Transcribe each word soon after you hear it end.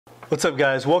What's up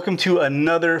guys? Welcome to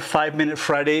another 5-Minute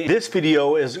Friday. This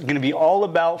video is going to be all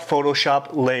about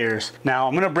Photoshop layers. Now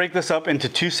I'm going to break this up into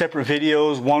two separate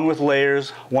videos, one with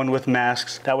layers, one with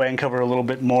masks. That way I can cover a little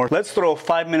bit more. Let's throw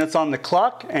 5 minutes on the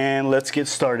clock and let's get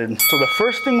started. So the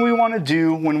first thing we want to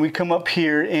do when we come up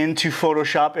here into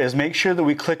Photoshop is make sure that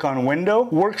we click on Window,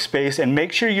 Workspace, and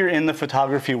make sure you're in the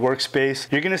photography workspace.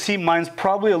 You're going to see mine's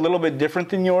probably a little bit different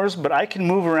than yours, but I can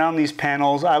move around these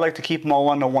panels. I like to keep them all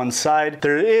onto one side.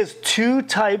 There is two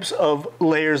types of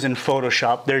layers in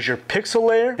Photoshop. There's your pixel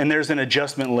layer and there's an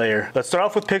adjustment layer. Let's start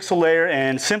off with pixel layer,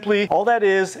 and simply all that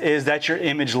is that's your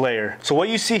image layer. So what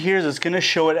you see here is it's going to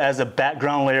show it as a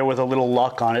background layer with a little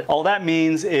lock on it. All that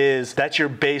means is that's your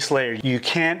base layer. You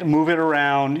can't move it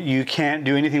around. You can't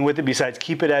do anything with it besides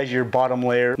keep it as your bottom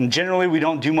layer. And generally we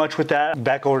don't do much with that.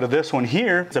 Back over to this one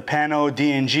here. It's a Pano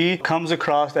DNG, comes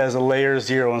across as a layer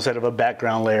 0 instead of a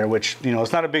background layer, which, you know,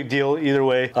 it's not a big deal either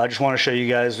way. I just want to show you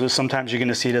guys, sometimes you're going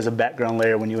to see it as a background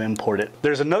layer when you import it.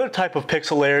 There's another type of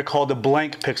pixel layer called the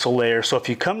blank pixel layer. So if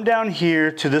you come down here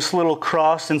to this little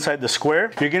cross inside the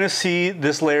square, you're going to see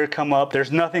this layer come up. There's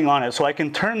nothing on it. So I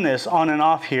can turn this on and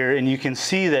off here and you can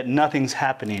see that nothing's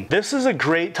happening. This is a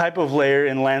great type of layer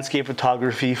in landscape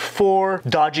photography for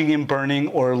dodging and burning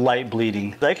or light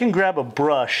bleeding. I can grab a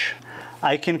brush.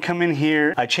 I can come in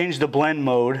here, I change the blend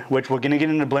mode, which we're gonna get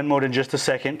into blend mode in just a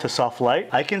second, to soft light.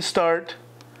 I can start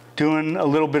doing a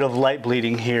little bit of light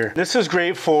bleeding here. This is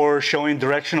great for showing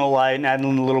directional light and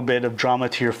adding a little bit of drama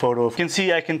to your photo. You can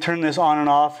see I can turn this on and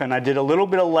off, and I did a little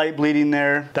bit of light bleeding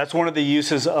there. That's one of the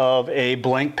uses of a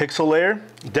blank pixel layer.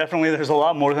 Definitely there's a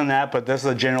lot more than that, but this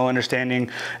is a general understanding,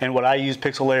 and what I use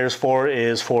pixel layers for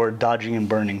is for dodging and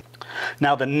burning.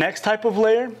 Now the next type of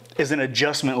layer is an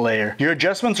adjustment layer. Your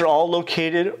adjustments are all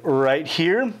located right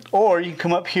here, or you can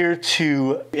come up here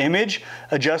to image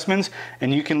adjustments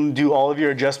and you can do all of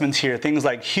your adjustments here. Things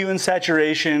like hue and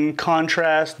saturation,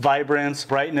 contrast, vibrance,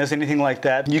 brightness, anything like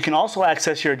that. You can also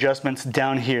access your adjustments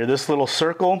down here. This little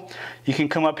circle, you can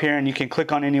come up here and you can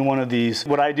click on any one of these.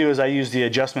 What I do is I use the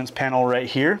adjustments panel right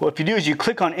here. What you do is you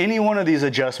click on any one of these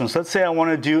adjustments. Let's say I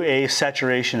want to do a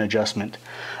saturation adjustment.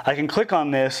 I can click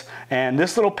on this and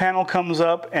this little panel comes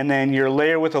up, and then your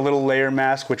layer with a little layer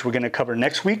mask, which we're going to cover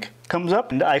next week, comes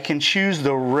up, and I can choose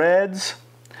the reds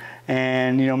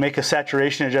and, you know, make a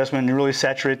saturation adjustment and really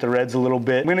saturate the reds a little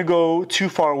bit. I'm going to go too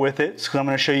far with it, so I'm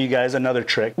going to show you guys another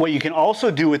trick. What you can also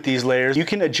do with these layers, you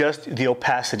can adjust the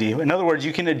opacity. In other words,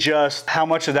 you can adjust how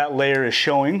much of that layer is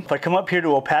showing. If I come up here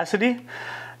to opacity,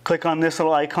 click on this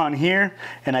little icon here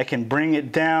and I can bring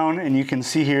it down, and you can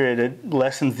see here it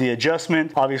lessens the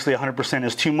adjustment. Obviously 100%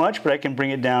 is too much, but I can bring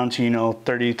it down to, you know,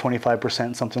 30,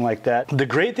 25%, something like that. The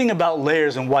great thing about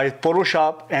layers and why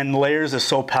Photoshop and layers is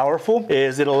so powerful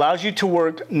is it allows you to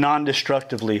work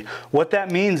non-destructively. What that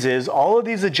means is all of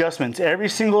these adjustments, every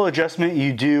single adjustment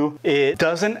you do, it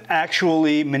doesn't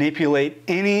actually manipulate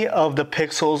any of the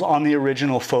pixels on the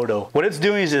original photo. What it's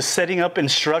doing is setting up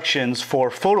instructions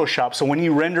for Photoshop. So when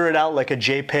you render it out like a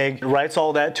JPEG, it writes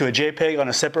all that to a JPEG on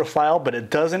a separate file, but it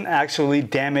doesn't actually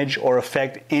damage or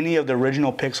affect any of the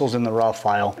original pixels in the raw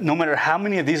file. No matter how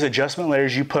many of these adjustment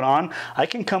layers you put on, I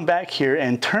can come back here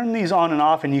and turn these on and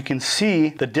off, and you can see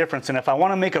the difference. And if I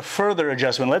want to make a further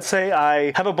adjustment, let's say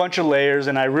I have a bunch of layers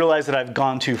and I realize that I've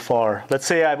gone too far. Let's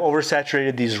say I've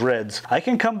oversaturated these reds. I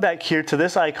can come back here to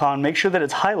this icon, make sure that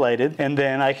it's highlighted, and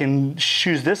then I can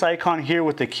choose this icon here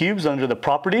with the cubes under the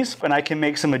properties, and I can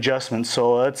make some adjustments.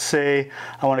 So let's say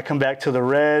I want to come back to the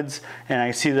reds and I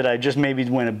see that I just maybe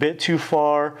went a bit too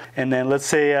far, and then let's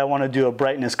say I want to do a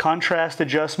brightness contrast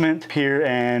adjustment here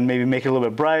and maybe make it a little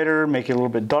bit brighter, make it a little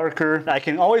bit darker. I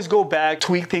can always go back,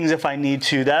 tweak things if I need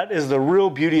to. That is the real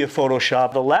beauty of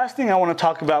Photoshop. The last thing I want to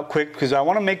talk about quick, because I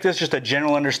want to make this just a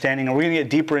general understanding, and we're going to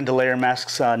get deeper into layer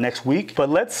masks next week,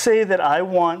 but let's say that I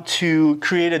want to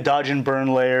create a dodge and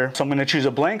burn layer, so I'm going to choose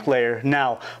a blank layer.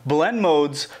 Now blend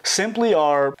modes simply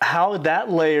are how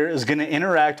that layer is going to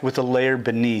interact with the layer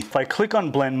beneath. If I click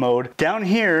on blend mode, down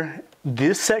here,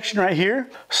 this section right here,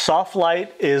 soft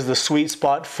light is the sweet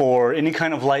spot for any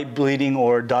kind of light bleeding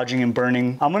or dodging and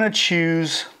burning. I'm going to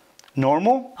choose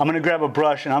normal. I'm going to grab a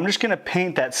brush and I'm just going to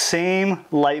paint that same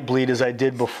light bleed as I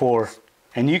did before.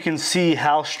 And you can see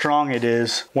how strong it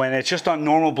is when it's just on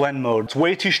normal blend mode. It's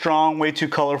way too strong, way too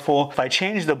colorful. If I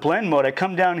change the blend mode, I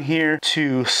come down here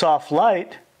to soft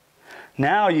light.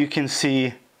 Now you can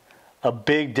see a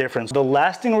big difference. The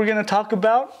last thing we're going to talk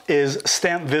about is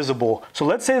stamp visible. So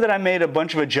let's say that I made a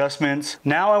bunch of adjustments.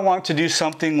 Now I want to do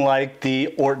something like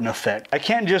the Orton effect. I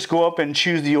can't just go up and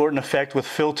choose the Orton effect with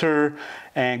filter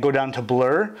and go down to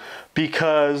blur,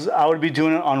 because I would be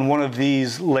doing it on one of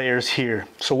these layers here.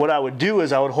 So what I would do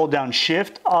is I would hold down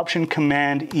Shift, Option,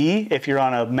 Command E if you're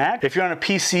on a Mac. If you're on a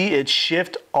PC, it's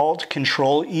Shift, Alt,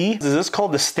 Control E. This is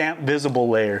called the Stamp Visible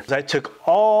layer. I took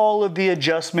all of the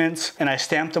adjustments and I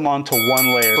stamped them onto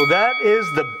one layer. So that is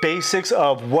the basics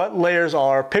of what layers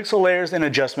are, pixel layers and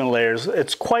adjustment layers.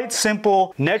 It's quite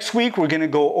simple. Next week, we're gonna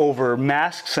go over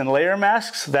masks and layer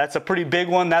masks. That's a pretty big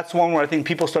one. That's one where I think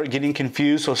people start getting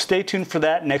confused. So stay tuned for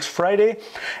that next Friday.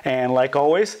 And like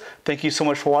always, thank you so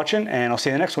much for watching, and I'll see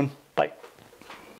you in the next one.